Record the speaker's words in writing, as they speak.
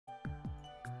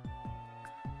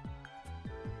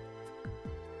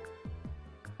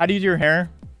How do you do your hair?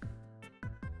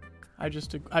 I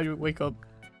wake up.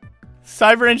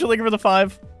 Cyber Angel looking for the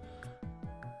 5.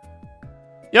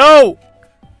 Yo!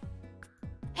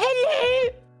 Hello!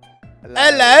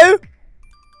 Hello!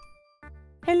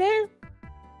 Hello?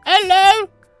 Hello?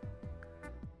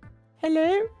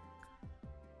 Hello?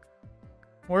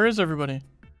 Where is everybody?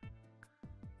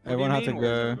 Everyone had to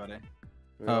go.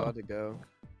 We're allowed to go.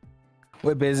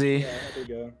 We're busy. Yeah, I had to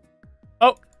go.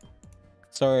 Oh.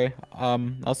 Sorry.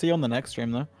 I'll see you on the next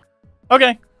stream though.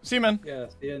 Okay. See you, man. Yeah,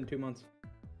 see you in 2 months.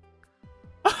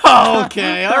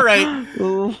 Okay, alright.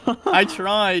 I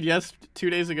tried, 2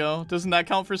 days ago. Doesn't that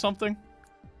count for something?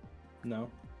 No.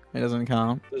 It doesn't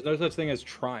count. There's no such thing as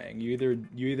trying. You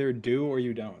either do or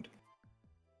you don't.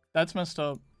 That's messed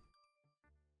up.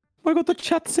 I got the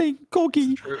chat saying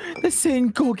Goggy. They're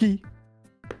saying Goggy.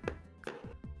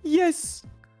 Yes.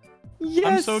 Yes.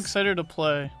 I'm so excited to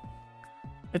play.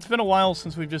 It's been a while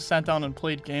since we've just sat down and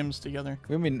played games together.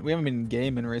 We haven't been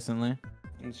gaming recently.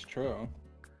 It's true.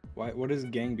 Why? What is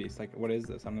Gang Beast? Like, what is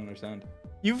this? I don't understand.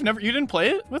 You didn't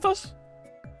play it with us?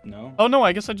 No. Oh no,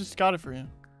 I guess I just got it for you.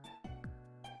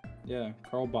 Yeah,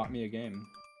 Carl bought me a game.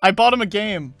 I bought him a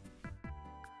game.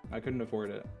 I couldn't afford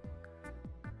it.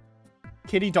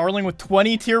 Kitty Darling with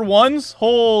 20 tier 1s?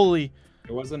 Holy.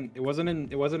 It wasn't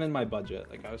in my budget.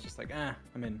 Like, I was just like, I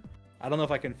mean, I don't know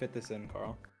if I can fit this in,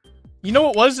 Carl. You know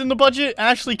what was in the budget?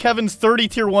 Ashley Kevin's 30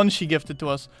 tier 1s she gifted to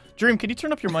us. Dream, can you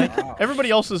turn up your mic? Wow. Everybody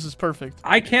else's is perfect.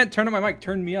 I can't turn up my mic.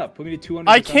 Turn me up. Put me to 200%.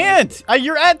 I can't.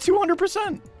 You're at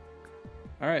 200%.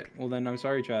 All right. Well, then I'm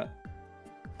sorry, chat.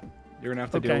 You're gonna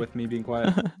have to deal with me being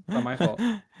quiet. It's not my fault.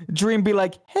 Dream be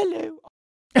like, hello.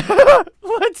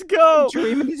 Let's go.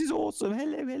 Dream, this is awesome.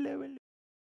 Hello, hello, hello.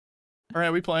 All right,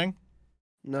 are we playing?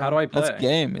 No. How do I play? That's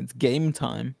game. It's game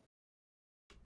time.